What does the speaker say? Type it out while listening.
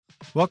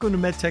Welcome to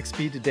MedTech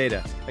Speed to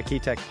Data, a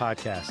KeyTech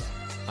podcast.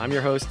 I'm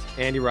your host,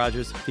 Andy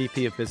Rogers,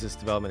 VP of Business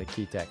Development at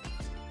KeyTech.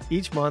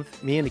 Each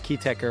month, me and a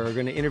KeyTecher are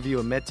going to interview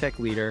a MedTech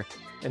leader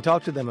and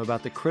talk to them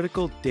about the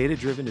critical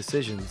data-driven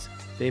decisions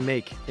they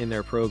make in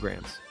their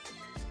programs.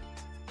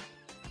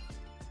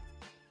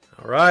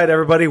 All right,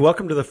 everybody,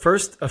 welcome to the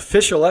first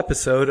official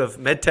episode of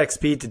MedTech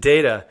Speed to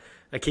Data,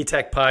 a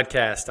KeyTech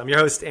podcast. I'm your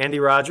host,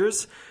 Andy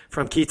Rogers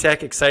from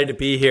KeyTech, excited to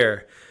be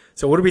here.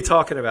 So what are we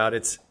talking about?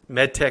 It's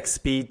MedTech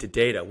Speed to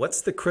Data.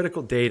 What's the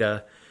critical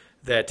data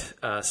that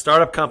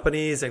startup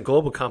companies and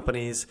global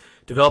companies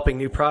developing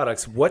new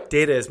products, what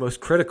data is most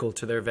critical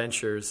to their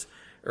ventures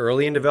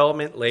early in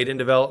development, late in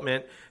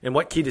development, and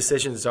what key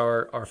decisions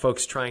are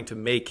folks trying to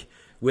make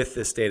with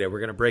this data? We're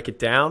going to break it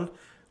down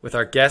with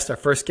our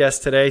first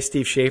guest today,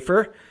 Steve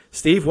Schaefer.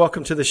 Steve,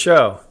 welcome to the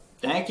show.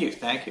 Thank you.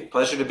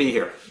 Pleasure to be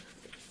here.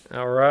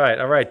 All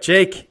right.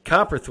 Jake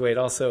Copperthwaite,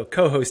 also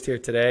co-host here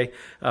today,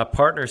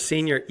 partner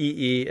senior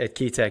EE at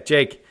KeyTech.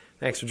 Jake,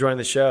 thanks for joining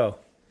the show.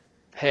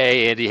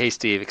 Hey, Andy. Hey,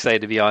 Steve.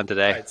 Excited to be on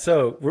today. All right,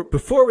 so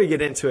before we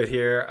get into it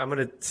here, I'm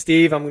going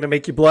to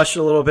make you blush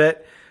a little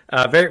bit.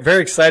 Very,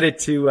 very excited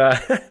to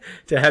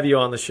have you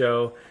on the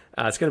show.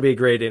 It's going to be a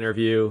great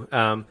interview.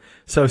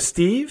 So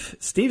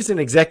Steve's an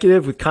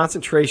executive with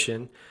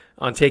concentration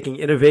on taking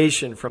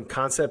innovation from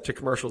concept to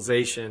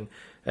commercialization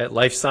at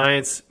life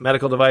science,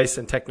 medical device,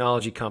 and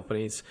technology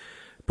companies.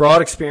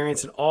 Broad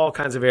experience in all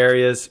kinds of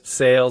areas: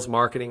 sales,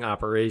 marketing,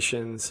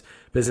 operations,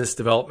 business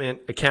development,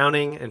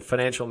 accounting, and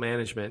financial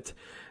management.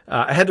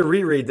 I had to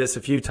reread this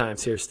a few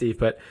times here, Steve,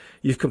 but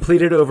you've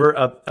completed over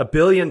 $1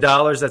 billion,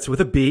 that's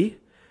with a B,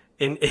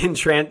 in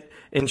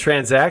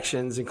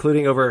transactions,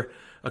 including over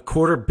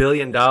 $250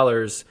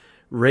 million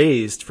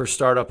raised for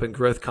startup and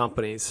growth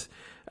companies.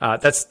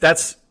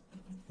 That's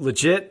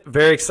legit.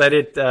 Very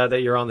excited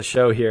that you're on the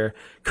show here.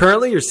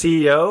 Currently, you're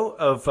CEO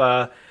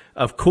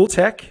of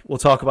CoolTech. We'll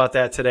talk about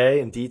that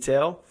today in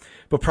detail.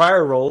 But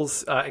prior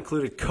roles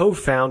included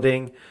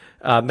co-founding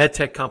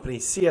medtech company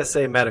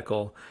CSA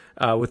Medical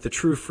with the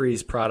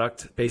TrueFreeze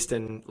product based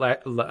in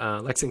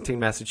Lexington,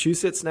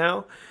 Massachusetts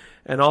now,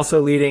 and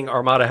also leading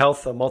Armada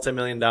Health, a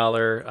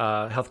multi-million-dollar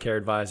healthcare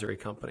advisory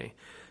company.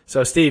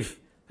 So, Steve,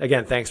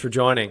 again, thanks for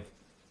joining.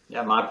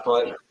 Yeah, my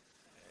pleasure.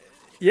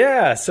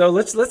 Yeah, so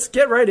let's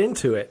get right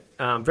into it.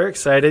 I'm very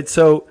excited.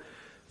 So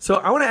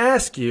I want to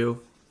ask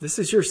you, this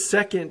is your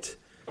second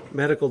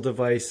medical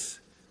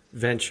device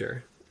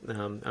venture.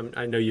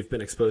 I know you've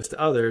been exposed to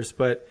others,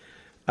 but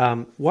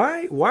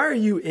why are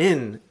you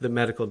in the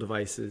medical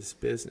devices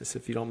business,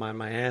 if you don't mind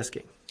my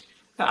asking?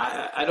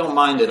 I don't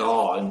mind at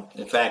all.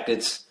 In fact,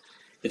 it's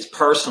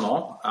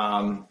personal.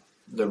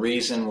 The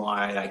reason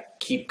why I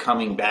keep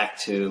coming back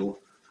to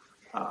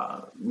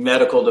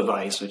medical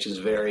device, which is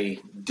a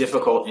very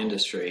difficult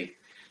industry,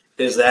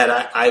 is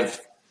that I've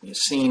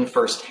seen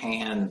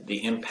firsthand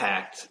the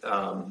impact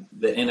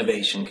that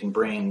innovation can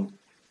bring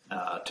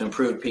to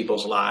improve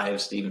people's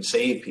lives, to even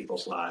save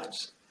people's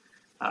lives.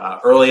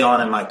 Early on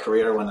in my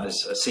career, when I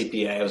was a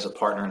CPA, I was a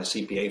partner in a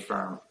CPA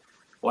firm.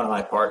 One of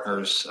my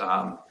partners,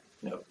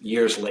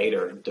 years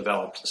later,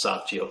 developed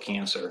esophageal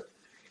cancer,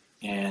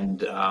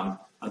 and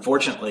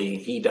unfortunately,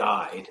 he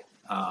died.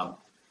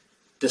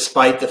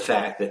 Despite the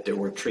fact that there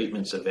were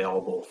treatments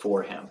available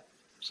for him.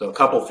 So a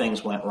couple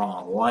things went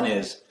wrong. One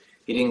is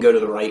he didn't go to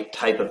the right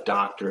type of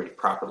doctor to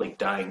properly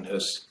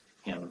diagnose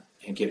him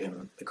and give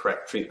him the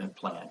correct treatment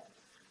plan.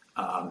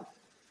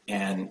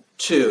 And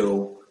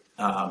two,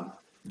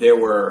 there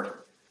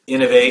were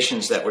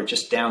innovations that were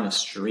just down the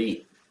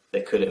street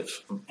that could have,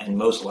 and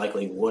most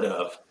likely would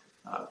have,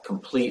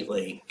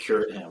 completely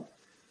cured him.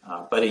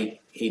 But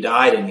he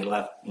died, and he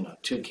left,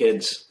 two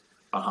kids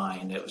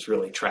behind. It was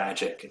really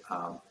tragic.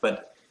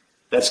 But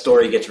that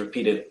story gets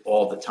repeated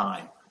all the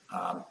time.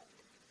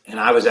 And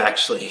I was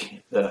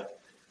actually the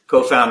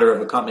co-founder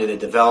of a company that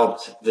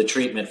developed the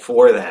treatment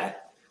for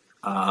that,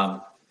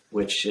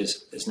 which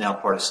is now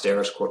part of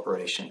Steris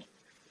Corporation.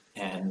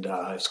 And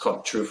it's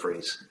called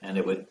TrueFreeze. And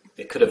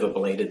it could have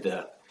ablated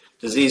the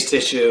diseased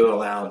tissue,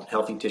 allowed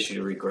healthy tissue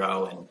to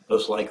regrow, and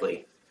most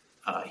likely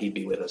he'd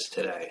be with us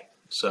today.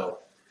 So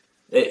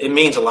it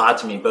means a lot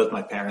to me. Both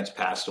my parents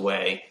passed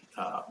away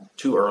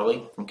too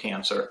early from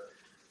cancer.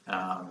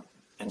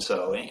 And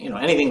so,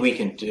 anything we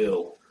can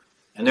do,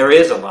 and there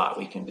is a lot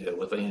we can do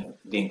with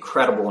the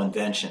incredible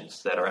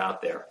inventions that are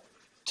out there,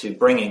 to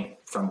bringing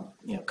from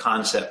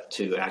concept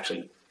to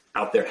actually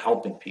out there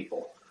helping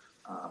people.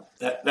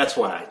 That's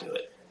why I do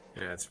it.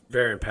 Yeah, it's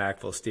very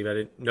impactful, Steve. I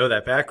didn't know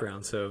that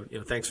background, so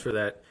thanks for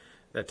that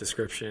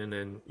description.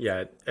 And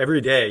yeah,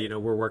 every day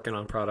we're working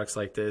on products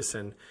like this,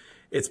 and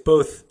it's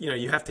both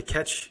you have to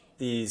catch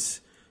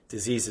these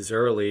diseases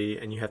early,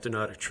 and you have to know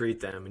how to treat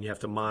them, and you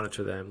have to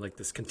monitor them, like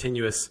this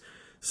continuous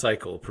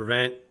cycle: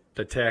 prevent,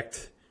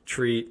 detect,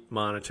 treat,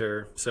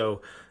 monitor.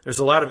 So there's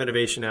a lot of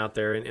innovation out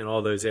there in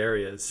all those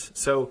areas.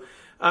 So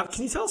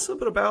can you tell us a little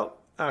bit about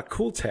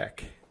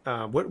CoolTech?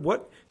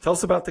 Tell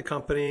us about the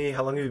company.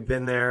 How long have you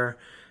been there?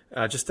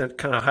 Just a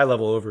kind of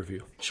high-level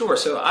overview. Sure.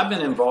 So I've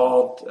been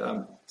involved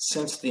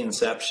since the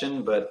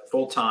inception, but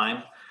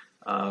full-time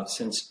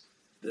since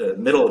the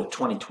middle of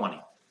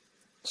 2020.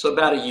 So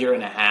about a year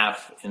and a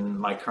half in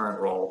my current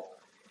role.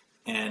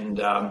 And,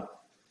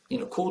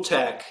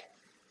 CoolTech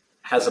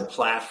has a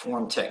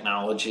platform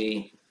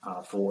technology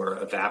for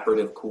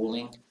evaporative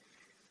cooling.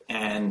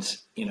 And,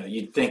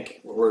 you'd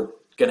think we're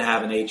going to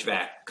have an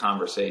HVAC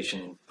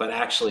conversation, but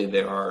actually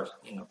there are,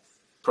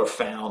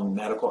 profound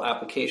medical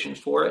applications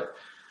for it.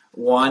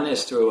 One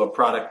is through a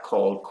product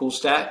called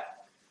CoolStat,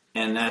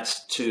 and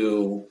that's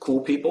to cool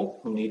people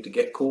who need to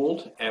get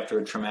cooled after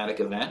a traumatic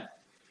event.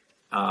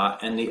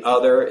 And the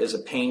other is a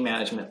pain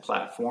management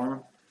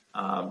platform.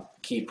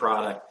 Key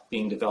product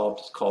being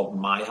developed is called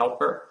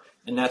MyHelper,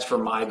 and that's for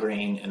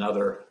migraine and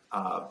other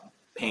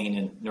pain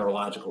and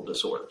neurological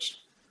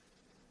disorders.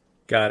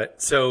 Got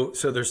it. So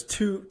there's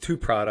two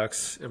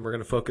products, and we're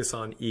going to focus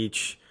on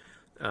each.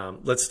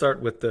 Let's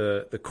start with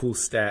the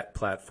CoolStat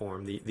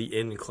platform, the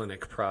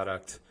in-clinic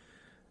product.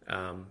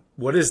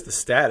 What is the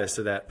status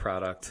of that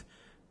product?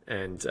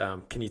 And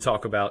can you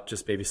talk about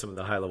just maybe some of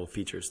the high-level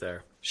features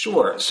there?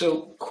 Sure.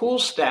 So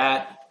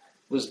CoolStat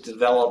was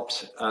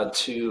developed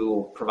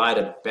to provide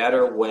a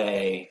better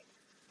way,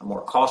 a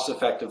more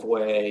cost-effective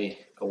way,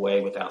 a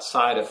way without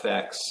side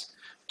effects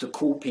to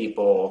cool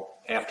people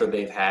after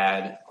they've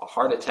had a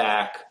heart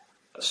attack,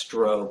 a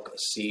stroke, a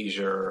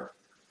seizure,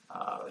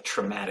 a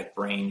traumatic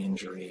brain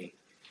injury,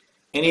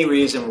 any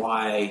reason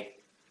why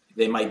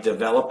they might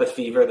develop a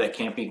fever that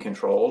can't be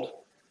controlled,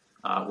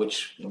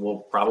 which will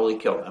probably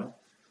kill them,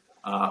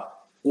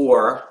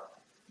 or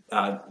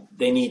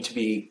they need to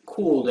be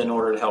cooled in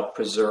order to help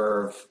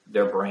preserve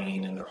their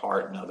brain and their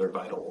heart and other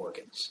vital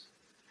organs.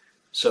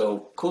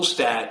 So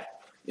CoolStat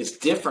is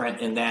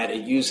different in that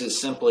it uses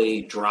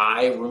simply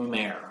dry room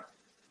air,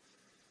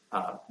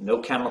 no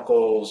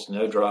chemicals,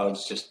 no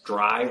drugs, just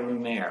dry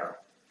room air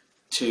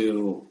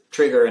to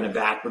trigger an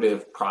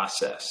evaporative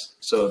process.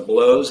 So it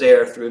blows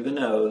air through the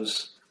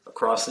nose,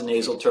 across the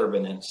nasal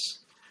turbinates.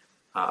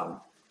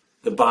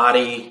 The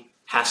body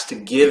has to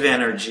give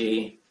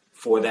energy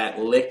for that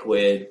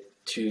liquid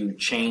to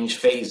change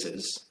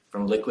phases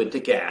from liquid to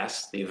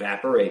gas, the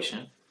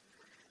evaporation.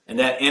 And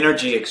that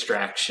energy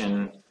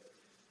extraction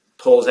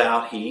pulls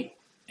out heat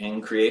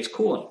and creates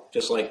cooling.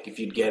 Just like if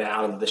you'd get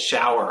out of the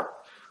shower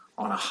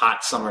on a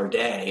hot summer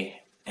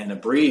day and a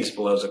breeze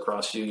blows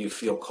across you, you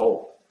feel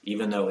cold,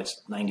 even though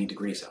it's 90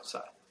 degrees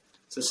outside.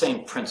 It's the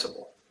same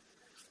principle.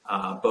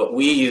 But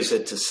we use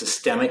it to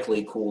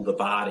systemically cool the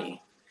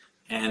body.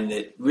 And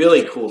the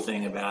really cool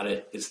thing about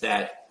it is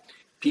that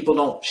people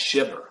don't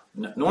shiver.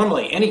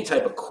 Normally, any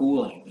type of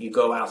cooling, you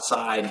go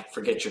outside,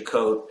 forget your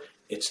coat,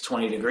 it's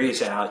 20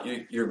 degrees out,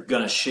 you're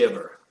going to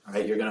shiver,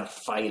 right? You're going to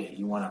fight it.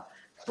 You want to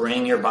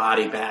bring your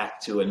body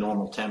back to a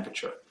normal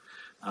temperature.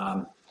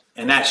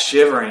 And that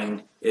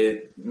shivering,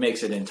 it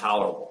makes it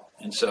intolerable.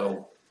 And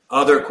so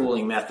other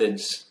cooling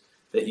methods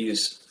that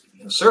use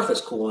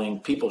surface cooling,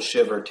 people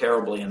shiver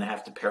terribly and they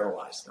have to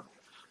paralyze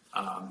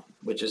them,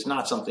 which is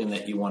not something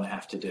that you want to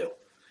have to do.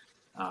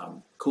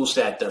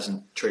 CoolStat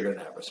doesn't trigger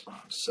that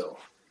response. So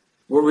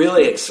we're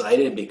really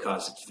excited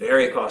because it's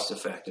very cost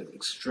effective,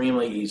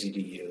 extremely easy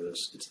to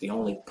use. It's the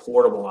only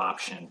portable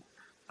option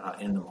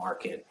in the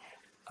market.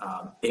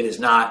 It is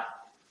not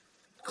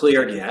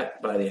cleared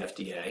yet by the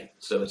FDA,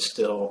 so it's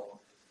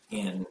still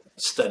in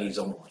studies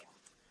only.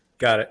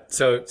 Got it.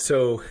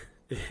 So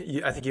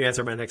I think you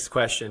answered my next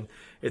question.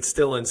 It's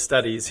still in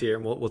studies here,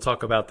 and we'll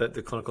talk about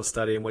the clinical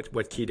study and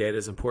what key data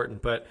is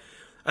important. But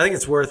I think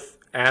it's worth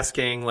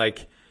asking,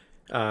 and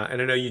I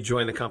know you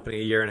joined the company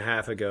a year and a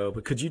half ago,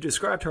 but could you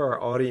describe to our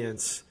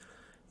audience,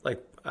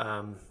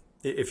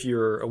 if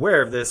you're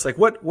aware of this,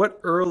 what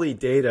early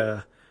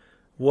data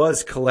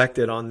was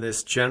collected on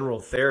this general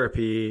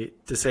therapy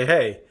to say,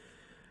 hey,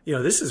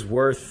 this is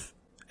worth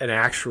an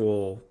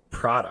actual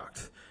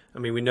product? I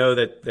mean, we know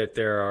that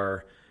there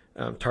are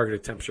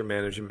targeted temperature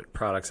management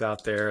products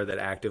out there that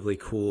actively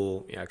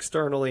cool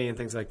externally and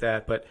things like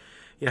that. But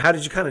how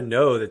did you kind of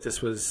know that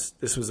this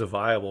was a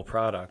viable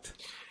product?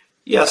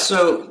 Yeah,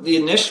 so the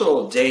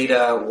initial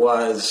data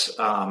was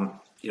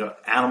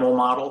animal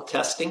model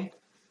testing.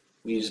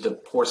 We used a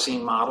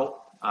porcine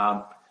model.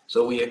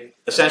 So we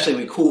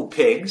cooled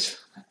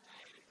pigs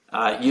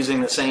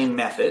using the same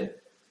method,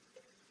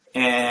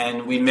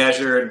 and we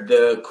measured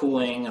the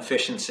cooling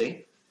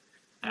efficiency,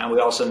 and we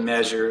also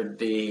measured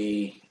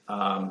the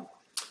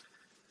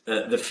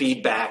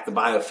feedback, the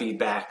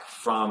biofeedback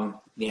from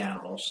the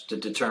animals to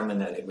determine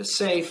that it was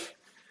safe.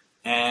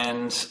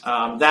 And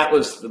that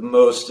was the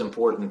most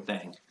important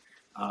thing.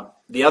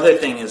 The other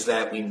thing is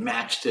that we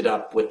matched it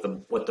up with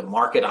what the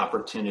market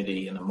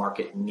opportunity and the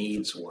market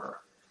needs were.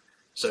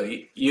 So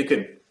you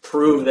could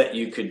prove that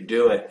you could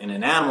do it in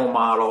an animal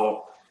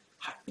model.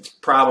 It's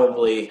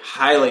probably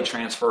highly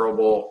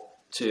transferable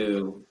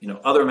to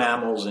other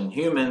mammals and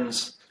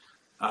humans.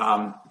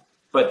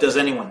 But does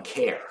anyone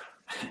care?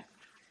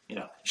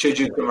 Should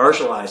you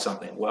commercialize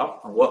something? Well,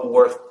 what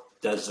worth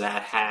does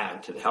that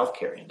have to the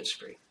healthcare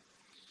industry?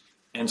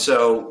 And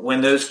so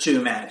when those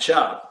two match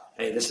up,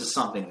 hey, this is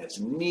something that's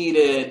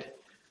needed,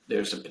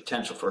 there's a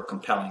potential for a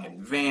compelling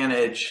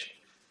advantage,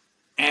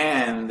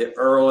 and the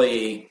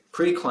early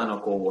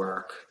preclinical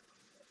work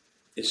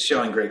is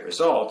showing great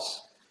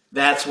results,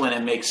 that's when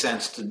it makes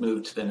sense to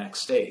move to the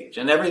next stage.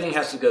 And everything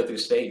has to go through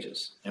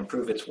stages and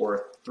prove its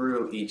worth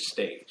through each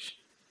stage.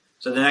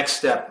 So the next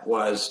step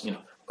was,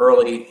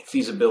 early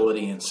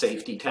feasibility and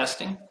safety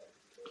testing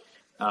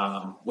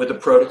with a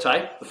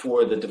prototype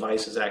before the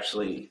device is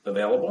actually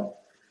available.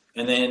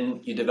 And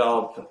then you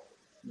develop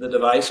the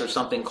device or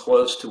something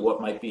close to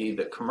what might be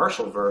the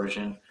commercial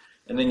version,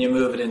 and then you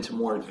move it into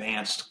more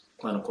advanced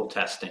clinical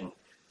testing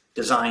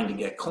designed to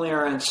get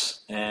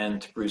clearance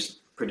and to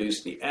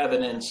produce the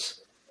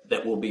evidence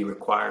that will be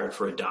required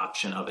for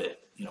adoption of it,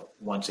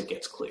 once it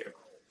gets cleared.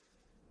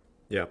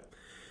 Yeah.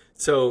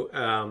 So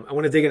I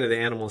want to dig into the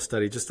animal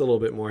study just a little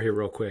bit more here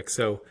real quick.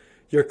 So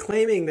you're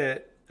claiming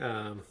that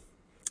the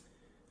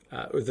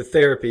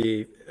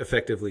therapy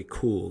effectively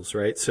cools,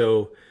 right?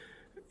 So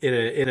in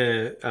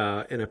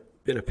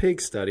a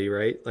pig study,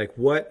 right? Like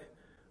what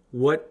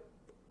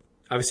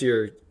obviously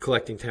you're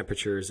collecting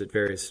temperatures at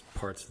various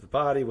parts of the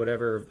body,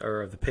 whatever,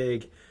 or of the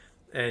pig.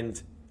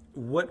 And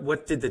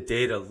what did the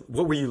data,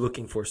 what were you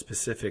looking for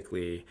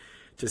specifically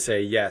to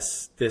say,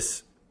 yes,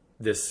 this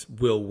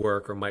will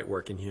work or might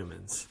work in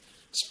humans?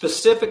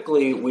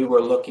 Specifically, we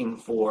were looking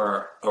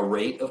for a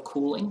rate of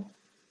cooling,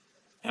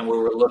 and we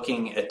were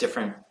looking at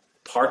different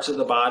parts of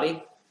the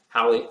body,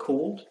 how it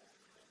cooled.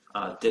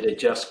 Did it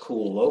just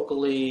cool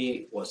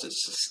locally? Was it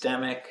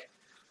systemic?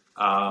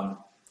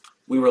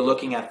 We were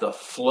looking at the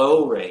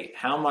flow rate.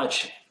 How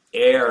much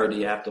air do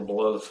you have to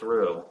blow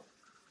through?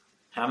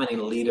 How many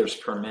liters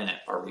per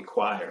minute are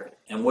required?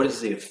 And what is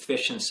the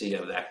efficiency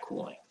of that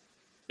cooling?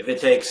 If it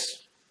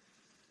takes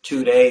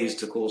 2 days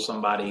to cool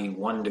somebody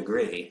 1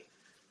 degree,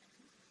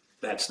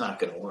 that's not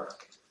going to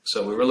work.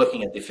 So we were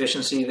looking at the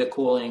efficiency of the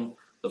cooling,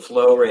 the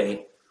flow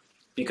rate,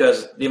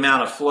 because the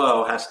amount of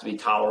flow has to be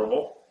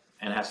tolerable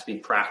and has to be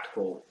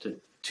practical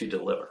to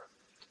deliver.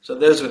 So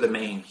those are the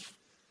main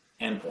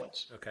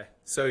endpoints. Okay.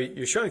 So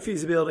you're showing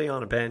feasibility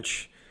on a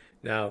bench.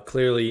 Now,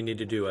 clearly you need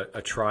to do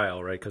a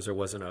trial, right? Because there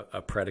wasn't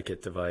a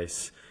predicate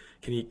device.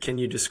 Can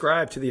you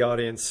describe to the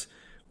audience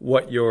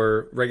what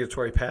your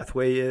regulatory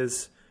pathway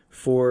is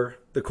for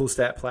the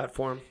CoolStat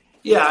platform?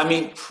 Yeah, I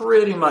mean,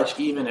 pretty much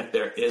even if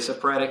there is a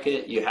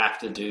predicate, you have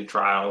to do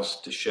trials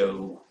to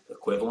show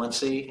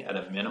equivalency at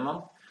a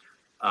minimum.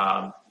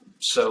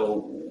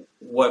 So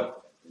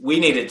what we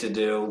needed to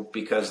do,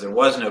 because there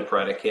was no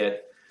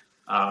predicate,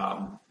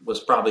 was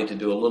probably to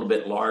do a little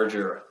bit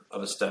larger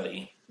of a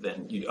study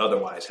than you'd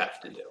otherwise have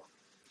to do,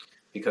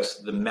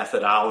 because the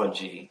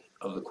methodology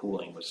of the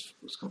cooling was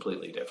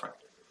completely different.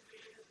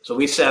 So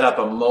we set up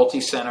a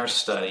multi-center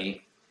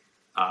study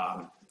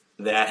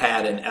that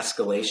had an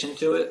escalation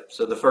to it.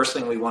 So the first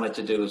thing we wanted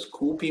to do is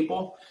cool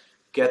people,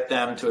 get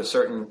them to a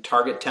certain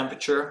target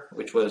temperature,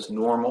 which was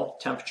normal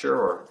temperature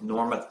or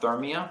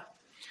normothermia,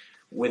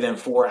 within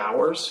 4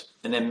 hours,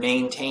 and then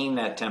maintain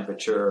that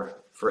temperature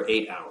for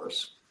 8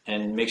 hours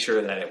and make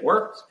sure that it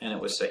worked and it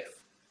was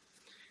safe.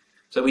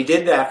 So we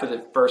did that for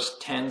the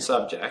first 10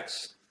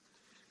 subjects.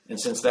 And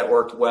since that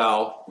worked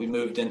well, we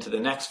moved into the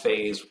next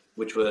phase,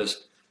 which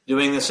was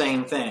doing the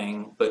same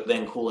thing, but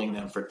then cooling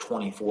them for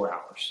 24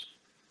 hours.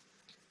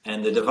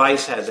 And the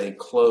device has a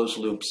closed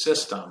loop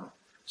system.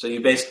 So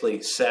you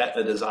basically set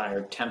a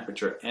desired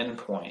temperature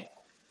endpoint,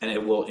 and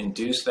it will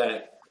induce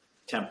that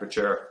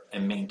temperature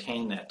and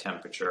maintain that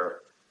temperature.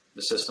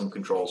 The system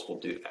controls will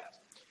do that.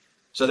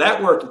 So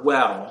that worked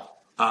well.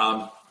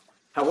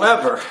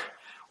 However,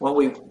 when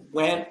we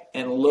went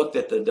and looked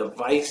at the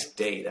device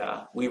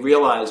data, we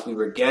realized we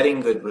were getting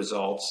good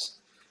results,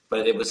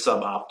 but it was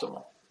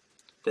suboptimal.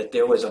 That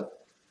there was a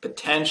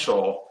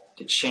potential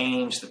to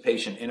change the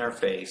patient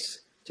interface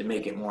to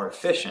make it more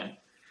efficient,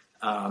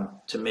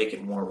 to make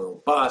it more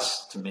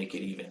robust, to make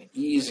it even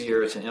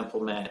easier to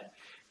implement.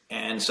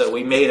 And so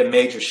we made a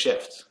major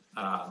shift.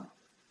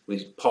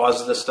 We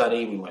paused the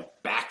study. We went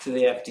back to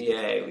the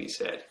FDA. We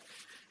said,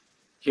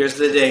 here's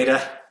the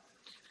data.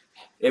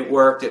 It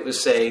worked. It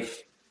was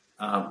safe,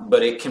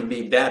 but it can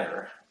be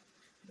better.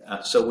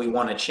 So we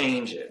want to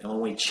change it. And when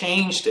we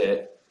changed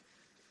it,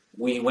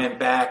 we went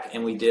back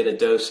and we did a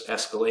dose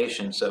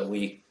escalation. So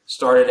we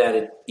started at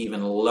an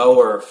even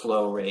lower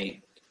flow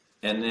rate.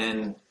 And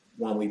then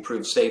when we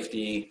proved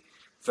safety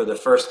for the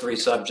first 3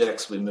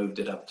 subjects, we moved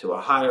it up to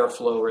a higher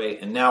flow rate.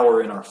 And now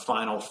we're in our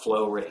final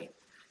flow rate.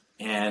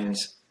 And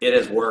it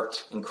has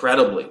worked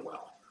incredibly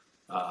well.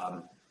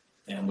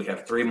 And we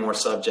have 3 more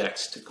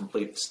subjects to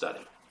complete the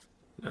study.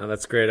 Oh,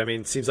 that's great. I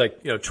mean, it seems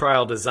like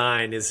trial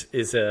design is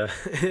a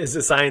is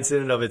a science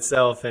in and of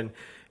itself, and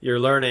you're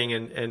learning.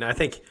 And I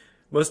think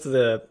most of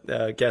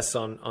the guests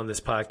on this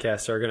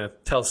podcast are going to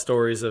tell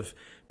stories of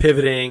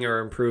pivoting or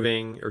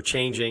improving or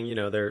changing,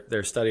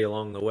 their study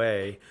along the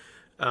way.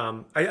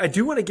 I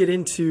do want to get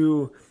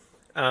into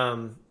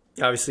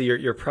obviously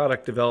your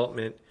product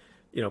development,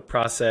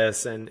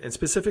 process and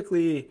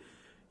specifically,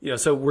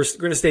 so we're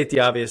going to state the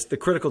obvious. The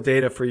critical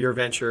data for your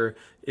venture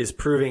is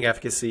proving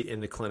efficacy in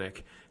the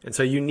clinic. And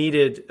so you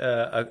needed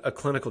a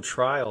clinical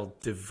trial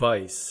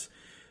device.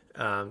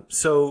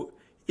 So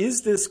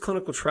is this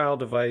clinical trial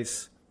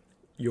device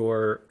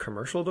your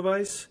commercial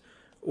device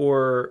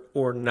or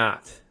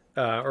not?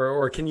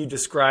 Or can you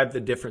describe the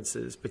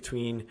differences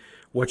between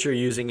what you're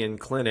using in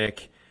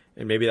clinic,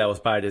 and maybe that was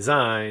by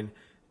design,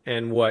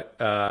 and what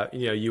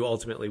you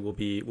ultimately will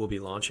be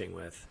launching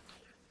with?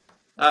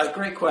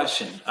 Great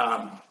question.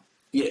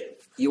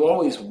 You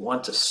always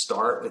want to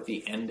start with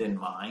the end in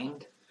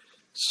mind.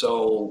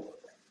 So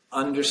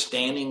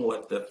understanding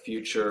what the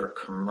future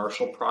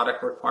commercial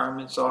product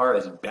requirements are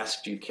as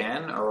best you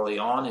can early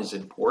on is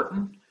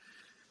important.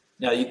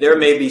 Now, there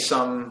may be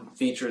some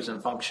features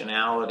and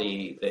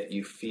functionality that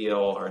you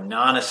feel are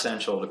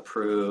non-essential to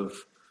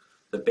prove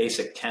the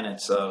basic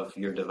tenets of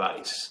your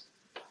device.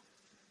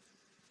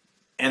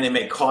 And they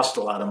may cost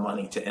a lot of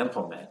money to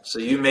implement. So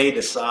you may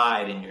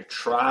decide in your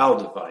trial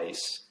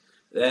device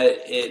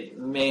that it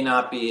may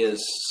not be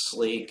as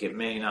sleek, it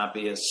may not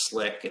be as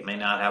slick, it may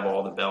not have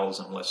all the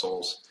bells and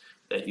whistles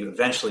that you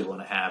eventually want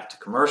to have to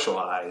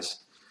commercialize,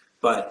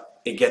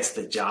 but it gets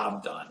the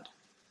job done.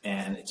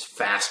 And it's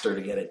faster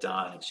to get it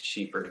done, it's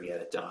cheaper to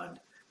get it done.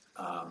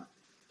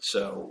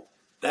 So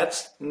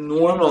that's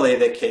normally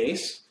the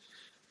case.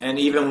 And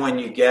even when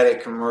you get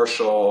it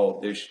commercial,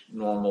 there's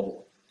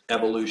normal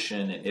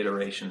evolution and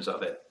iterations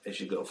of it as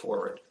you go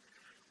forward.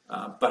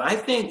 But I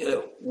think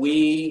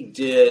we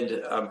did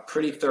a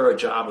pretty thorough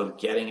job of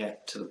getting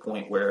it to the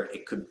point where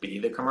it could be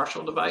the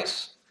commercial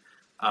device,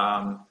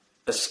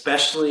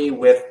 especially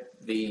with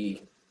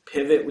the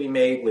pivot we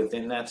made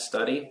within that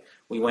study.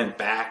 We went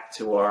back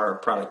to our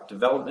product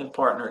development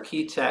partner,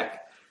 CoolTech.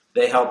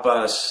 They help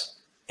us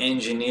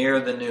engineer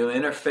the new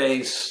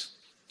interface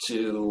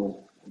to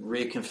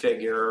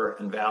reconfigure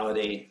and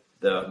validate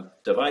the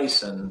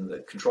device and the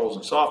controls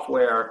and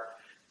software.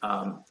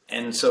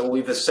 And so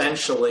we've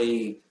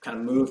essentially kind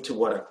of moved to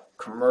what a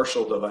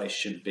commercial device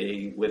should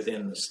be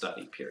within the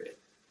study period.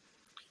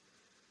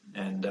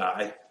 And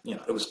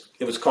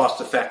it was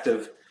cost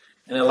effective,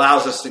 and it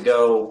allows us to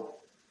go,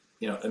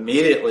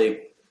 immediately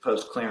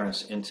post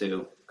clearance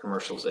into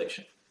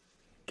commercialization.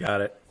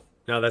 Got it.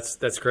 No,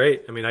 that's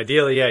great. I mean,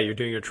 ideally, yeah, you're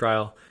doing your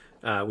trial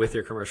with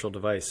your commercial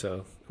device.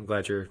 So I'm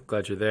glad you're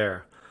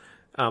there.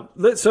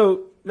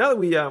 So now that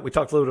we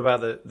talked a little bit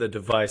about the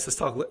device, let's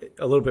talk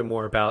a little bit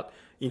more about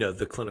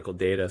the clinical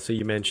data. So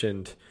you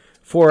mentioned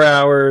 4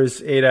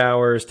 hours, 8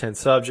 hours, 10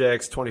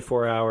 subjects,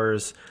 24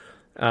 hours.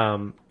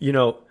 How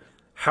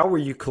were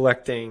you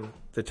collecting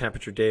the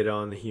temperature data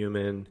on the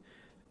human,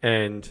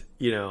 and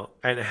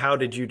how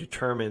did you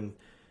determine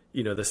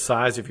the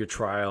size of your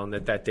trial and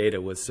that data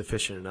was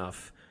sufficient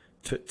enough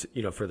to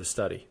for the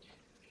study?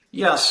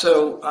 Yeah,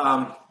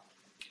 so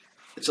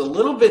it's a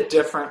little bit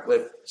different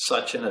with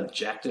such an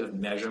objective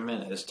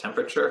measurement as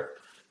temperature.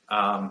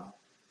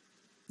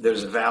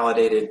 There's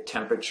validated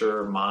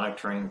temperature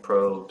monitoring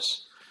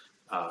probes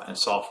and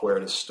software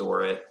to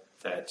store it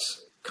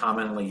that's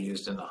commonly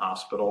used in the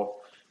hospital,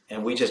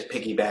 and we just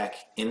piggyback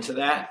into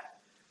that.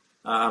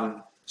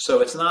 So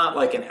it's not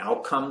like an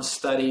outcome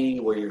study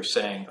where you're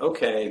saying,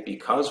 okay,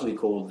 because we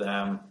cooled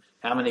them,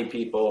 how many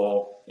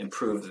people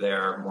improved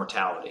their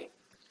mortality?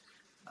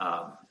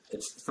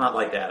 It's not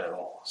like that at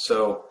all.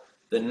 So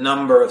the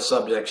number of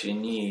subjects you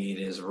need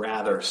is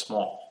rather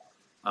small.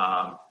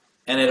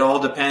 And it all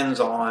depends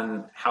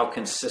on how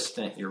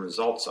consistent your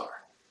results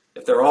are.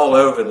 If they're all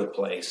over the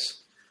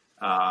place,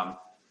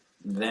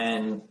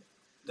 then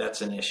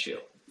that's an issue.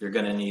 You're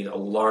going to need a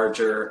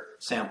larger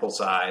sample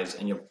size,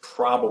 and you're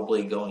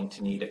probably going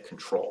to need a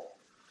control.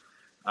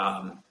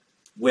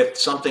 With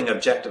something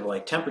objective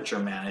like temperature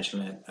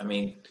management, I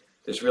mean,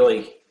 there's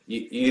really,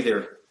 you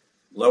either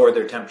lowered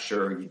their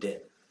temperature or you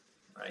didn't,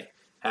 right?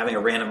 Having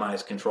a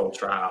randomized controlled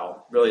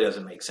trial really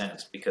doesn't make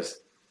sense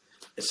because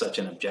it's such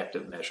an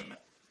objective measurement.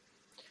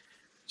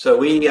 So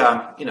we,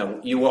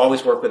 you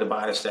always work with a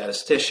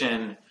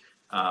biostatistician,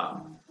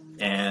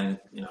 and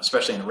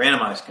especially in a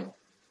randomized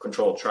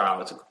controlled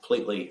trial, it's a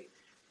completely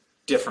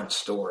different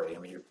story. I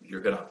mean, you're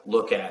going to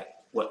look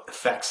at what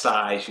effect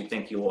size you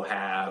think you will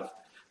have,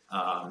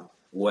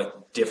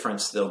 what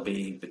difference there'll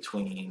be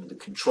between the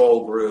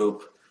control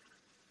group,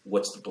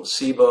 what's the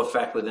placebo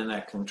effect within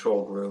that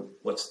control group,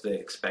 what's the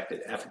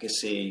expected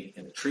efficacy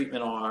in the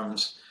treatment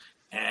arms,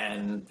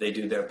 and they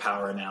do their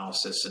power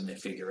analysis and they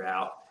figure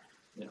out,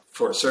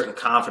 for a certain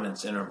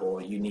confidence interval,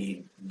 you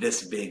need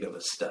this big of a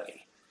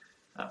study.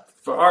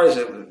 For ours,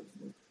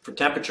 for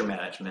temperature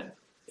management,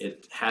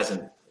 it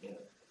hasn't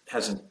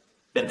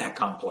been that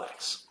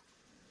complex.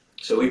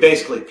 So we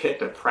basically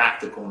picked a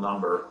practical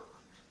number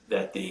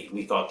that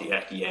we thought the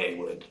FDA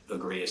would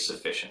agree is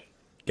sufficient.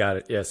 Got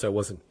it. Yeah. So it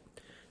wasn't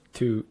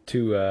too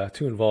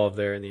involved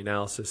there in the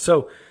analysis.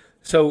 So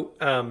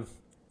the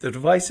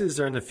devices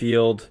are in the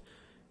field.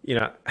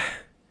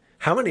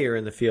 How many are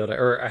in the field,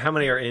 or how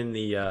many are in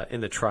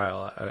the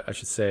trial, I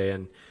should say,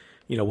 and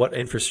what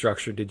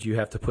infrastructure did you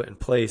have to put in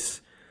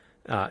place,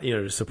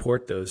 to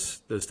support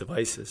those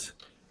devices?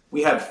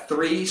 We have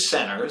 3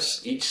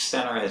 centers. Each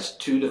center has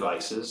 2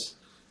 devices,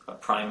 a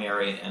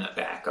primary and a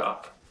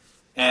backup.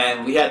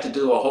 And we had to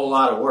do a whole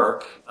lot of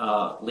work,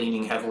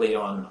 leaning heavily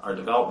on our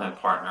development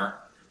partner,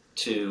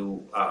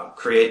 to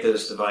create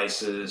those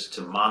devices,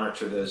 to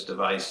monitor those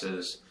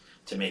devices,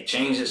 to make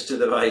changes to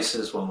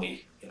devices when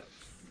we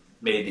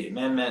made the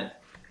amendment.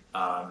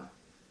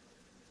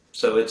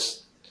 So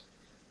it's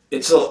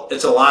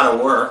a lot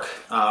of work.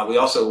 We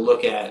also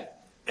look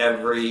at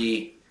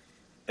every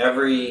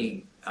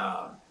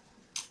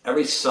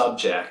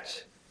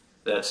subject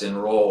that's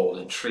enrolled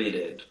and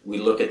treated. We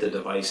look at the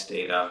device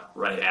data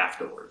right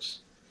afterwards.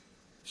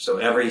 So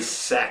every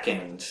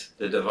second,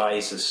 the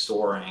device is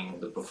storing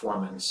the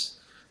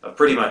performance of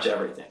pretty much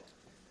everything,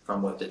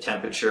 from what the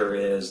temperature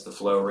is, the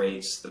flow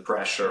rates, the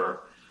pressure,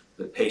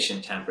 the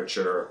patient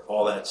temperature,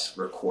 all that's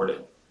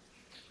recorded.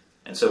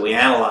 And so we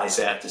analyze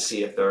that to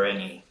see if there are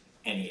any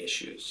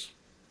issues.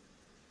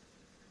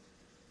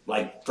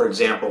 Like, for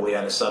example, we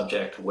had a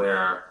subject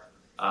where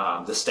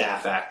the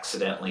staff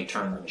accidentally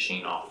turned the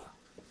machine off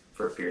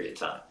for a period of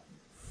time.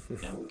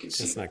 And we could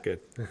see that's not good.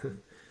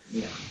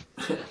 Yeah.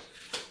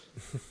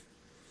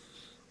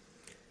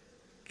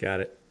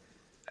 Got it.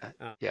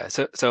 Yeah.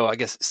 So I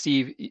guess,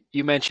 Steve,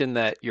 you mentioned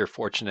that you're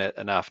fortunate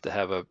enough to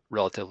have a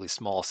relatively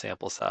small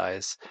sample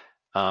size,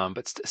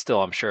 but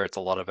still, I'm sure it's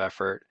a lot of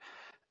effort.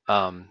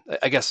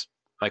 I guess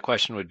my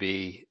question would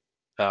be,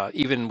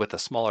 even with a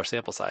smaller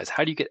sample size,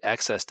 how do you get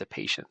access to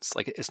patients?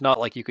 Like, it's not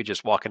like you could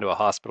just walk into a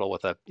hospital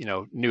with a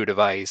new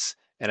device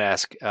and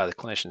ask the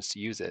clinicians to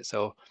use it.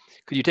 So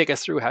could you take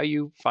us through how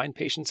you find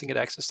patients and get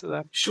access to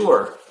them?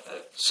 Sure.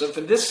 So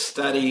for this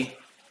study,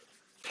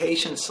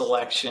 patient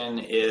selection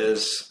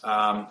is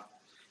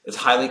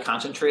highly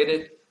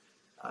concentrated.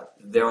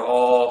 They're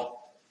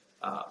all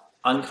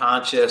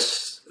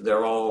unconscious.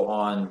 They're all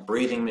on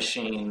breathing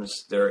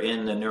machines. They're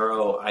in the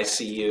neuro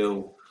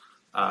ICU.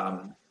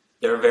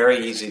 They're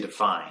very easy to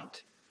find.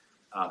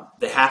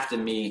 They have to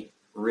meet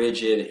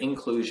rigid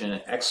inclusion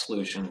and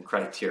exclusion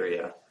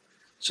criteria.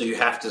 So you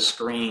have to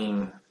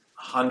screen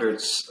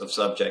hundreds of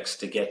subjects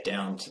to get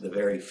down to the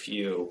very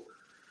few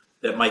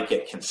that might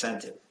get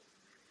consented.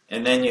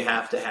 And then you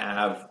have to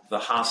have the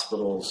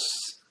hospital's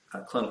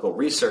clinical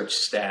research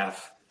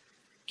staff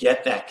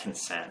get that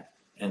consent.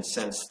 And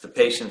since the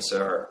patients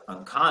are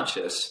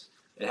unconscious,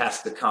 it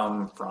has to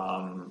come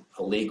from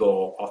a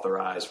legal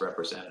authorized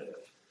representative.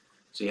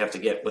 So you have to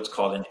get what's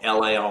called an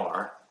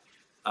LAR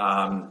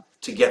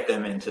to get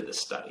them into the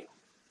study.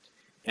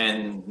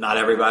 And not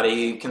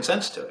everybody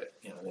consents to it.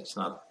 It's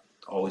not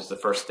always the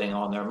first thing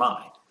on their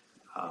mind.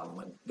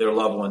 When their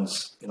loved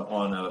ones,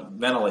 on a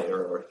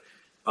ventilator or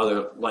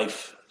other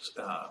life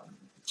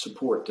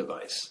support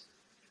device.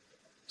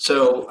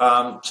 So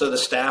the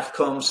staff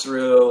combs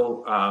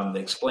through, they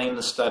explain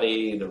the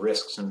study, the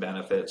risks and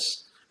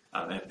benefits,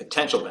 and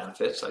potential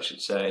benefits, I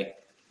should say.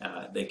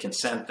 They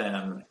consent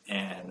them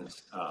and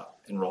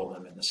enroll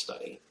them in the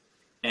study.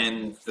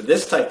 And for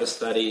this type of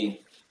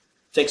study,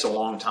 it takes a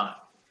long time.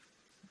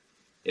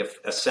 If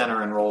a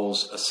center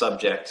enrolls a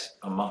subject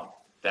a month,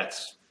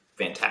 that's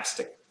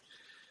fantastic.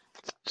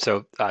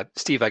 So,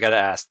 Steve, I got to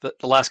ask, the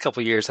last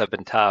couple of years have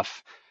been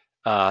tough.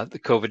 The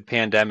COVID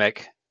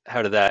pandemic,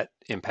 how did that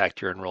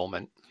impact your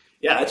enrollment?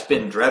 Yeah, it's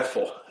been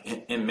dreadful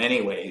in many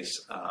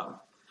ways.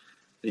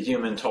 The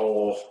human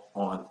toll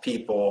on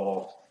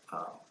people,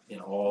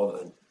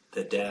 all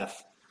the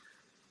death,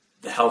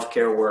 the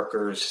healthcare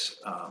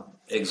workers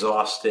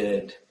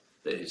exhausted,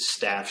 the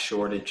staff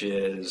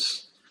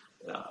shortages,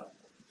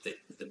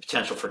 the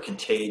potential for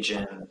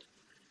contagion,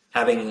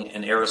 having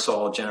an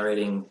aerosol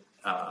generating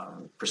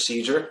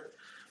procedure,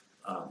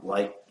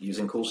 like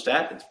using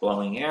CoolStat, it's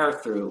blowing air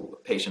through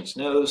a patient's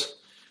nose,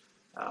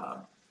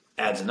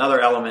 adds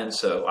another element.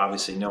 So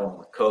obviously no one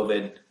with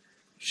COVID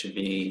should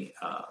be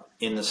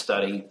in the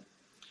study.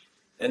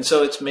 And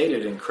so it's made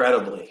it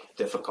incredibly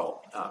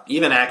difficult,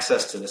 even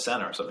access to the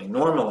centers. I mean,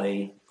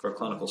 normally for a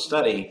clinical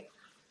study,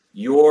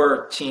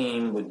 your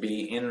team would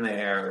be in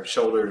there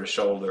shoulder to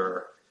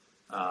shoulder,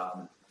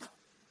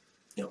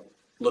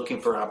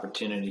 looking for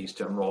opportunities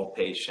to enroll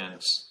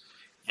patients,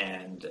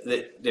 and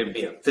there'd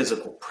be a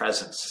physical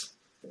presence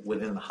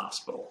within the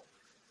hospital.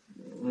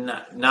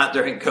 Not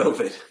during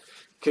COVID,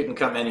 couldn't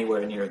come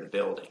anywhere near the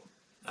building.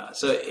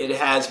 So it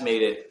has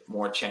made it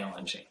more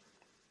challenging.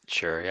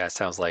 Sure. Yeah, it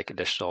sounds like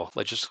additional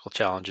logistical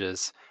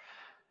challenges.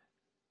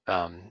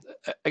 I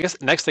guess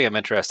the next thing I'm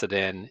interested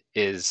in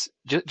is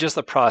just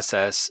the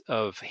process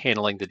of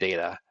handling the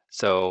data.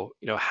 So,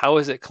 how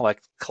is it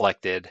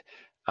collected?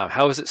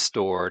 How is it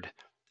stored?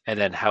 And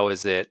then how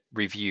is it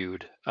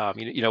reviewed?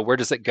 Where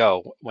does it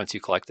go once you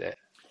collect it?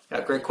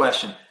 Yeah, great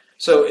question.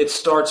 So it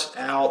starts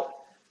out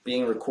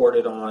being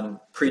recorded on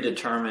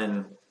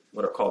predetermined,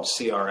 what are called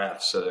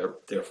CRFs. So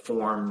they're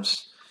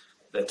forms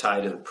that tie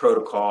to the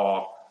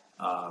protocol,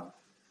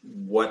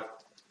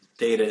 what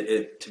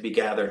data to be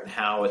gathered and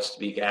how it's to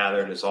be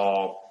gathered is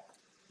all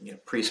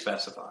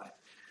pre-specified.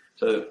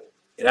 So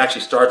it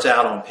actually starts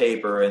out on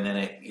paper and then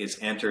it is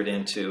entered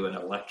into an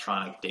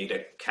electronic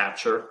data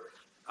capture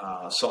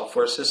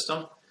software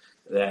system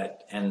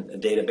and a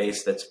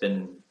database that's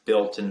been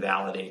built and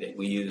validated.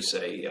 We use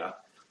a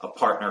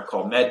partner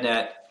called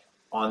MedNet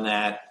on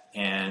that,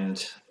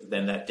 and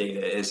then that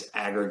data is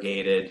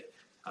aggregated,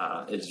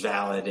 it's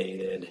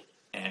validated,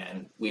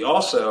 And we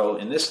also,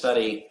 in this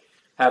study,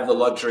 have the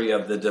luxury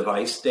of the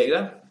device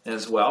data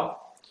as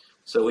well.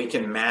 So we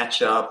can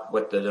match up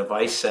what the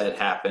device said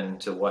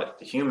happened to what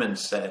the human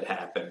said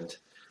happened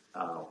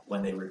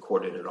when they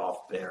recorded it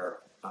off their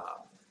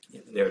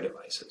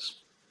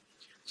devices.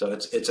 So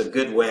it's a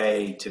good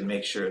way to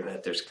make sure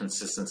that there's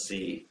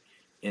consistency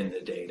in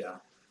the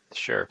data.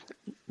 Sure,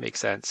 makes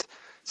sense.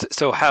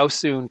 So how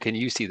soon can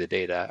you see the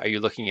data? Are you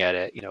looking at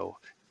it,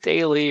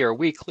 daily or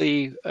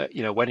weekly?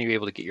 When are you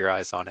able to get your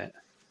eyes on it?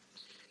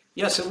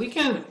 Yeah, so we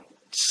can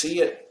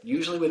see it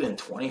usually within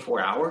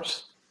 24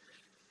 hours,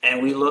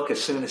 and we look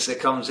as soon as it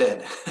comes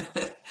in.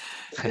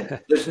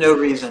 There's no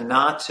reason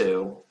not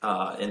to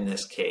in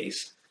this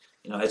case.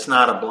 It's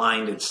not a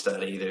blinded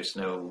study. There's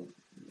no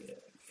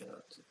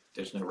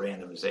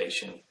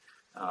randomization.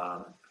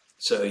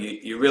 So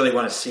you really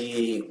want to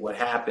see what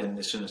happened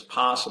as soon as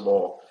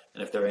possible,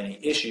 and if there are any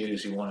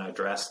issues, you want to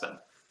address them,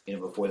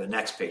 before the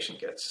next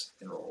patient gets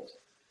enrolled.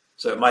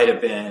 So it might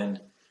have been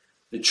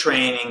the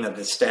training of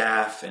the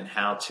staff and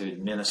how to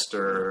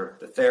administer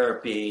the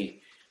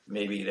therapy.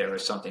 Maybe there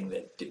was something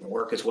that didn't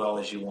work as well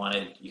as you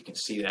wanted. You can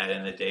see that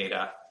in the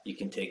data. You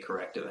can take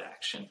corrective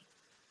action.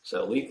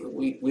 So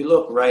we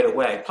look right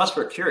away. Plus,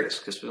 we're curious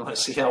because we want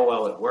to see how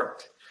well it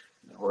worked.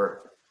 We're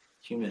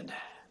human.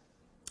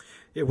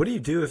 Yeah, what do you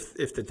do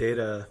if the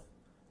data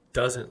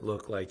doesn't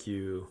look like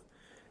you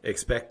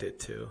expect it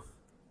to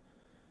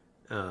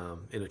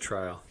in a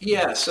trial?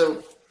 Yeah,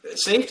 so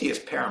safety is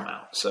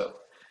paramount. So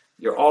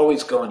you're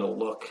always going to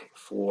look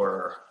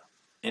for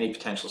any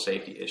potential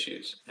safety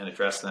issues and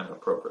address them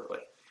appropriately.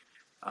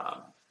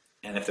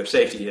 And if there's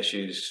safety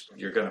issues,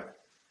 you're going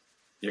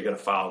to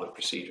follow the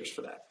procedures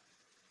for that.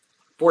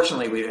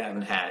 Fortunately, we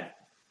haven't had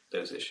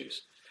those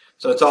issues.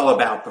 So it's all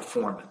about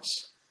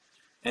performance.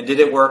 And did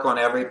it work on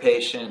every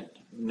patient?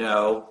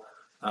 No.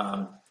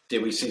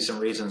 Did we see some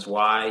reasons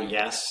why?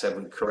 Yes. Have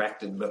we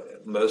corrected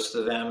most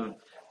of them?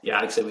 Yeah,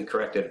 I'd say we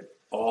corrected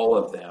all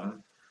of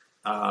them.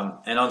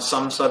 And on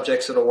some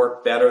subjects, it'll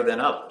work better than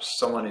others.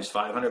 Someone who's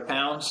 500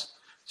 pounds,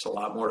 it's a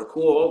lot more to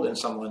cool than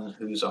someone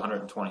who's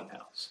 120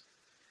 pounds.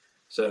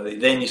 So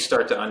then you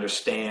start to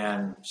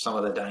understand some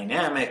of the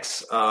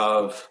dynamics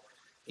of,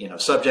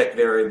 subject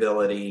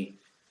variability,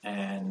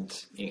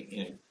 and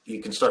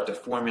you can start to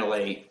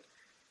formulate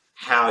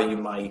how you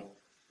might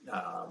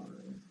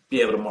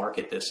be able to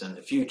market this in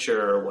the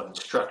future, what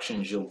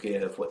instructions you'll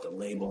give, what the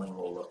labeling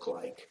will look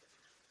like.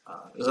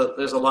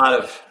 There's a lot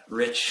of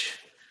rich,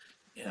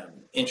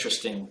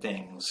 interesting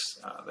things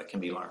that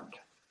can be learned.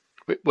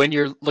 When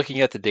you're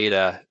looking at the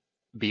data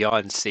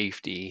beyond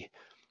safety,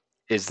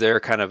 is there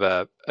kind of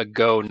a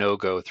go,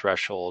 no-go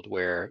threshold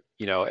where,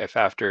 if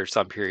after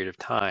some period of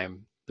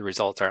time the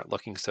results aren't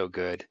looking so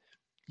good,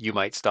 you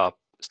might stop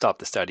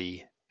the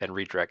study and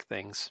redirect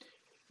things?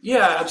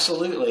 Yeah,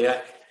 absolutely.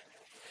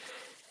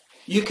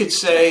 You could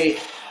say,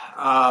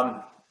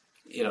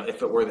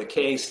 if it were the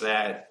case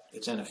that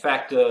it's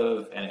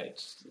ineffective and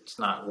it's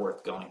not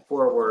worth going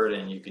forward,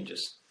 and you can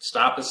just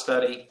stop a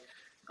study.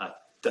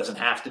 Doesn't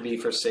have to be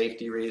for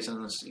safety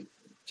reasons. You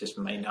just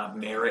may not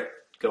merit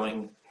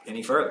going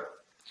any further.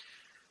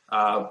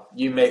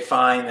 You may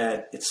find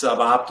that it's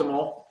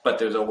suboptimal, but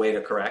there's a way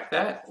to correct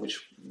that,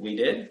 which we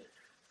did.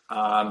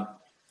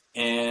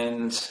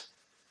 And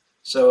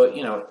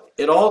so,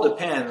 it all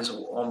depends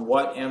on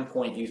what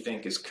endpoint you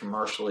think is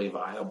commercially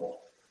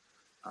viable,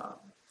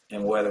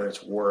 and whether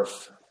it's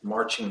worth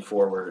marching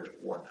forward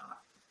or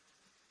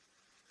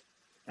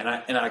not.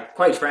 And I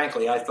quite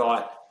frankly, I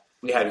thought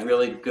we had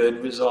really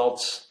good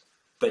results,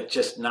 but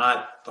just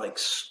not like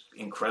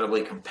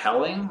incredibly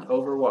compelling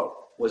over what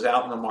was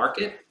out in the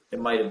market. It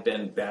might have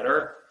been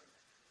better,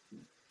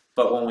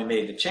 but when we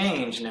made the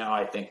change, now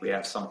I think we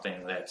have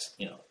something that's,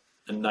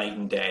 a night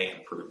and day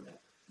improvement.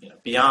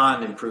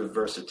 Beyond improved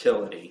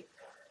versatility,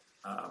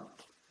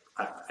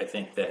 I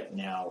think that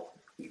now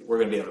we're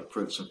going to be able to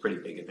prove some pretty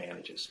big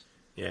advantages.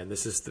 Yeah, and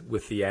this is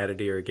with the added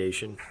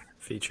irrigation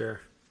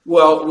feature.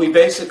 Well,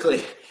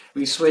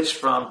 we switched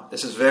from,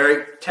 this is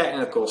very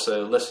technical,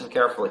 so listen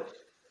carefully,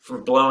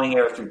 from blowing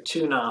air through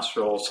two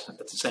nostrils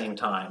at the same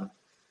time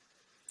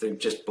to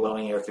just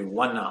blowing air through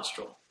one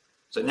nostril.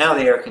 So now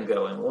the air can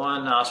go in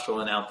one nostril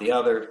and out the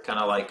other, kind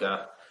of like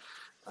a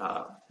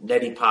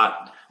neti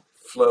pot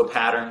flow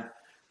pattern.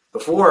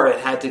 Before, it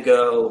had to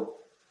go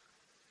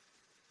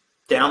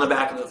down the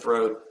back of the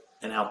throat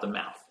and out the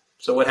mouth.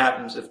 So what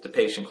happens if the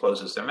patient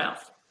closes their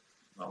mouth?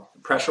 Well,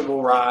 the pressure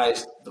will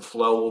rise, the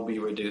flow will be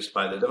reduced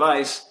by the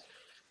device,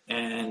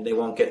 and they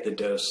won't get the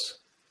dose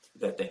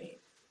that they need.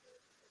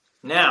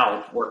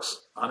 Now it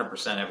works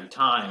 100% every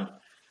time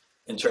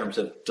in terms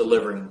of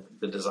delivering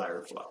the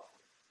desired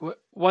flow.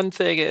 One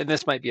thing, and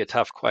this might be a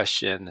tough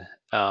question,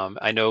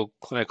 I know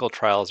clinical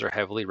trials are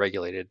heavily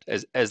regulated,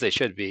 as they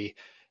should be,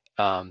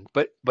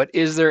 but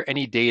is there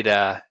any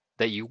data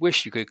that you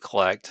wish you could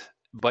collect,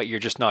 but you're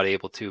just not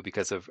able to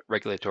because of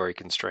regulatory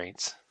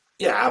constraints?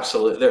 Yeah,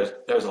 absolutely.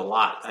 There's a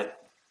lot.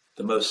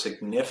 The most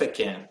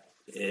significant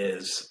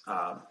is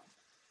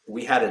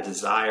we had a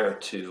desire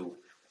to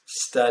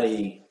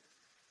study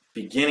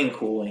beginning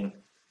cooling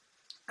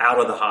out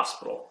of the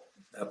hospital,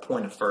 a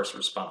point of first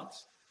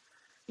response.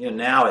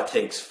 Now it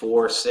takes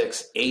 4,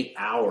 6, 8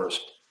 hours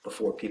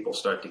before people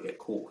start to get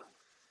cooled.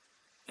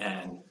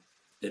 And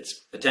it's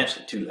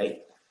potentially too late.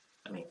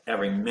 I mean,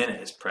 every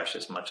minute is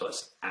precious, much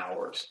less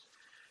hours.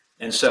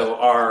 And so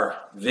our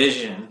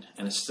vision,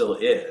 and it still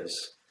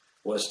is,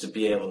 was to